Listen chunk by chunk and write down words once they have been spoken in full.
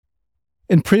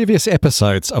In previous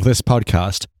episodes of this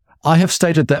podcast, I have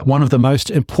stated that one of the most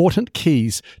important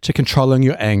keys to controlling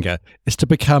your anger is to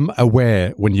become aware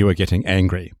when you are getting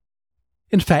angry.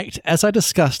 In fact, as I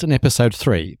discussed in episode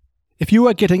 3, if you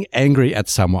are getting angry at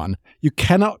someone, you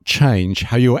cannot change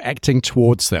how you are acting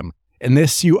towards them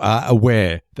unless you are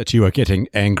aware that you are getting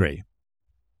angry.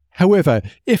 However,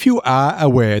 if you are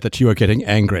aware that you are getting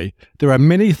angry, there are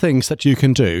many things that you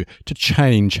can do to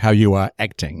change how you are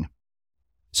acting.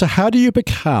 So how do you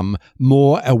become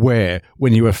more aware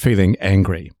when you are feeling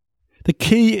angry? The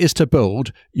key is to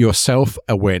build your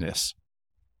self-awareness.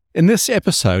 In this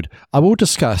episode, I will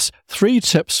discuss 3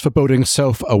 tips for building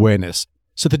self-awareness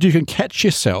so that you can catch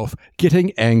yourself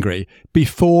getting angry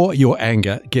before your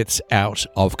anger gets out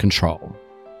of control.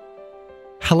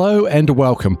 Hello and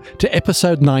welcome to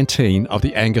episode 19 of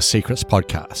the Anger Secrets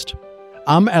podcast.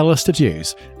 I'm Alistair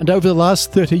Hughes, and over the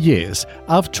last 30 years,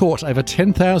 I've taught over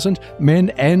 10,000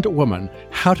 men and women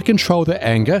how to control their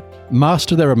anger,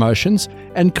 master their emotions,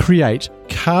 and create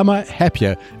calmer,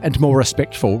 happier, and more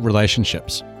respectful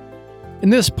relationships. In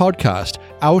this podcast,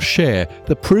 I'll share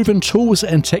the proven tools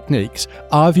and techniques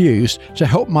I've used to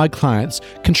help my clients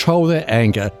control their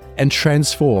anger and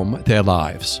transform their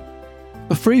lives.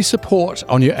 For free support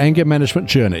on your anger management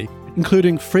journey,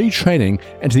 including free training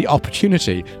and the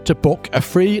opportunity to book a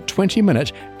free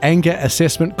 20-minute anger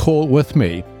assessment call with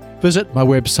me, visit my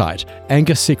website,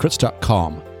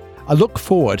 angersecrets.com. I look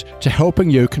forward to helping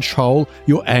you control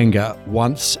your anger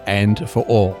once and for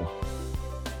all.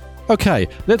 Okay,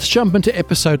 let's jump into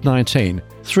episode 19,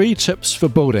 3 tips for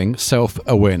building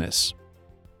self-awareness.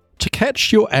 To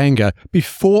catch your anger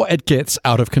before it gets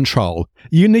out of control,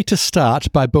 you need to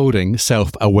start by building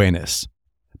self-awareness.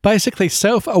 Basically,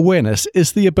 self-awareness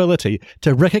is the ability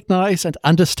to recognize and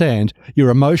understand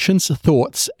your emotions,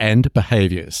 thoughts, and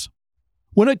behaviors.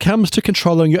 When it comes to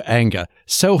controlling your anger,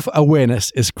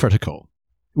 self-awareness is critical.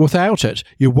 Without it,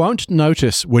 you won't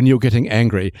notice when you're getting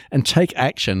angry and take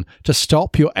action to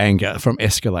stop your anger from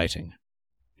escalating.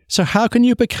 So how can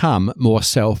you become more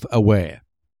self-aware?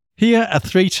 Here are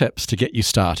 3 tips to get you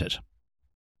started.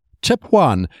 Tip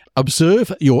 1.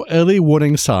 Observe your early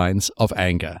warning signs of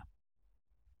anger.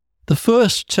 The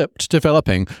first tip to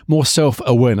developing more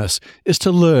self-awareness is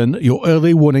to learn your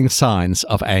early warning signs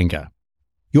of anger.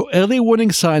 Your early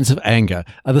warning signs of anger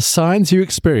are the signs you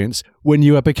experience when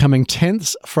you are becoming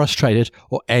tense, frustrated,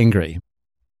 or angry.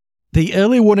 The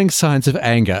early warning signs of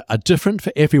anger are different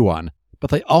for everyone,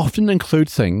 but they often include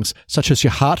things such as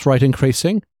your heart rate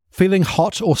increasing, feeling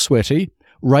hot or sweaty,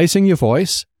 raising your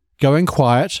voice, going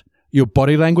quiet, your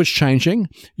body language changing,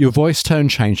 your voice tone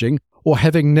changing, or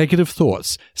having negative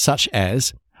thoughts such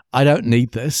as, "I don't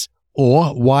need this,"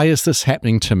 or "Why is this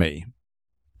happening to me?"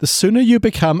 The sooner you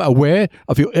become aware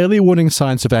of your early warning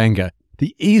signs of anger,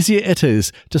 the easier it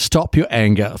is to stop your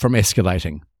anger from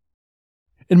escalating.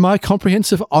 In my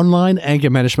comprehensive online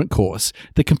anger management course,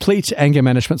 The Complete Anger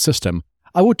Management System,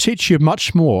 I will teach you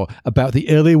much more about the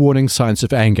early warning signs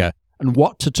of anger and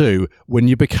what to do when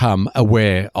you become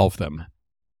aware of them.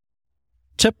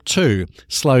 Tip 2.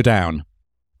 Slow down.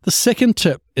 The second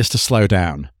tip is to slow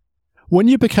down. When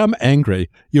you become angry,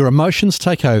 your emotions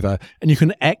take over and you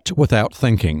can act without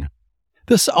thinking.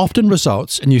 This often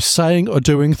results in you saying or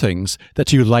doing things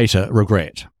that you later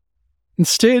regret.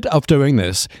 Instead of doing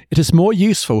this, it is more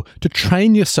useful to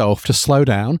train yourself to slow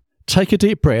down, take a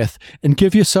deep breath, and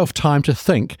give yourself time to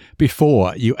think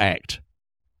before you act.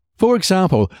 For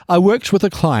example, I worked with a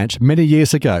client many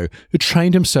years ago who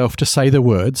trained himself to say the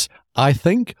words, "I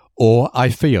think" or "I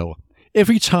feel,"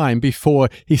 every time before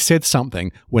he said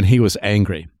something when he was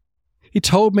angry. He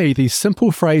told me these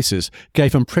simple phrases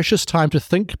gave him precious time to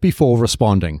think before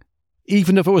responding,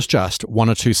 even if it was just 1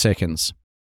 or 2 seconds.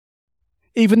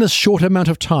 Even this short amount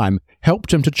of time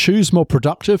helped him to choose more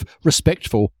productive,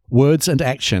 respectful words and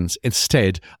actions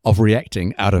instead of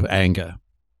reacting out of anger.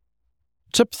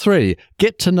 Tip 3.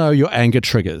 Get to know your anger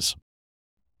triggers.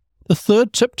 The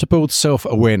third tip to build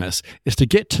self-awareness is to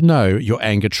get to know your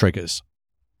anger triggers.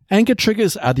 Anger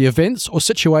triggers are the events or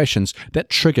situations that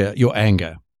trigger your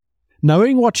anger.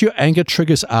 Knowing what your anger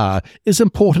triggers are is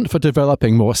important for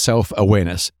developing more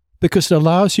self-awareness because it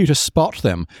allows you to spot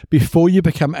them before you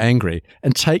become angry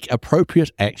and take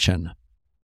appropriate action.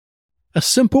 A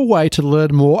simple way to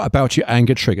learn more about your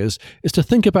anger triggers is to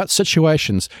think about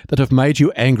situations that have made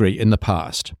you angry in the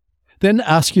past. Then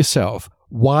ask yourself,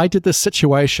 why did this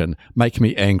situation make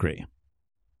me angry?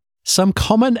 Some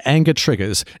common anger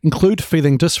triggers include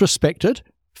feeling disrespected,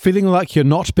 feeling like you're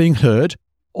not being heard,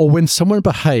 or when someone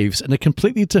behaves in a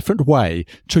completely different way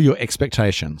to your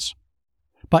expectations.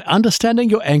 By understanding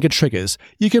your anger triggers,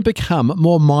 you can become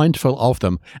more mindful of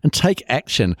them and take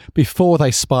action before they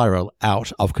spiral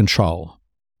out of control.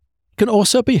 It can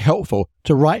also be helpful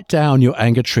to write down your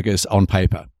anger triggers on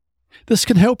paper. This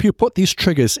can help you put these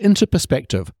triggers into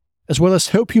perspective, as well as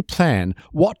help you plan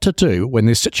what to do when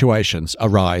these situations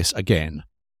arise again.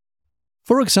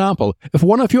 For example, if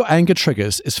one of your anger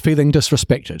triggers is feeling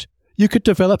disrespected, you could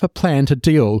develop a plan to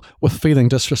deal with feeling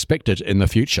disrespected in the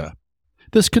future.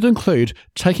 This could include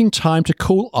taking time to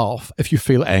cool off if you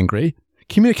feel angry,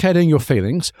 communicating your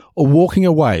feelings, or walking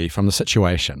away from the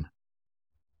situation.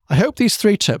 I hope these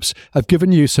 3 tips have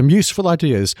given you some useful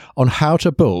ideas on how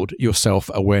to build your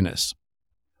self-awareness.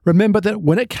 Remember that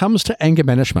when it comes to anger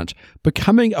management,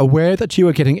 becoming aware that you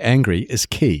are getting angry is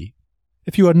key.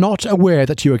 If you are not aware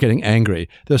that you are getting angry,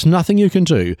 there's nothing you can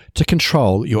do to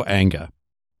control your anger.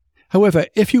 However,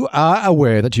 if you are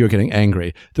aware that you are getting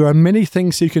angry, there are many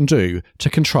things you can do to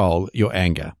control your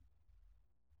anger.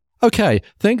 Okay,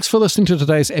 thanks for listening to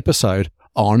today's episode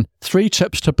on 3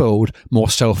 tips to build more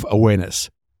self-awareness.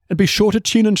 And be sure to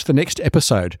tune into the next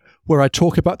episode where I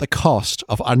talk about the cost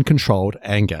of uncontrolled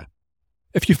anger.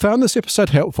 If you found this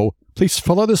episode helpful, please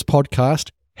follow this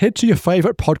podcast, head to your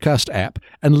favorite podcast app,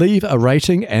 and leave a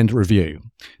rating and review.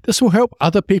 This will help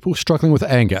other people struggling with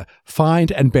anger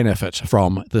find and benefit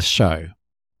from this show.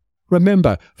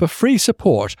 Remember, for free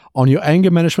support on your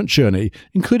anger management journey,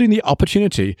 including the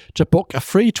opportunity to book a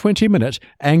free 20-minute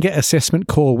anger assessment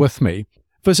call with me,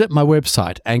 visit my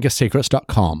website,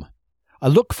 angersecrets.com. I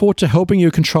look forward to helping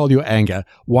you control your anger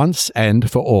once and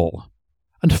for all.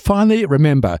 And finally,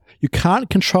 remember, you can't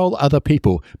control other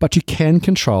people, but you can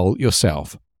control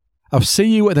yourself. I'll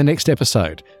see you in the next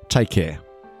episode. Take care.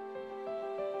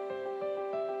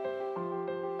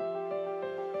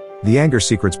 The Anger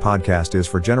Secrets podcast is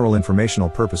for general informational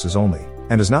purposes only,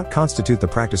 and does not constitute the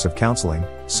practice of counseling,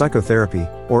 psychotherapy,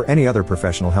 or any other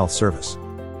professional health service.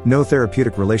 No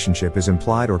therapeutic relationship is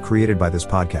implied or created by this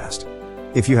podcast.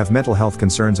 If you have mental health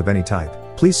concerns of any type,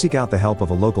 please seek out the help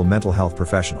of a local mental health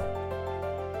professional.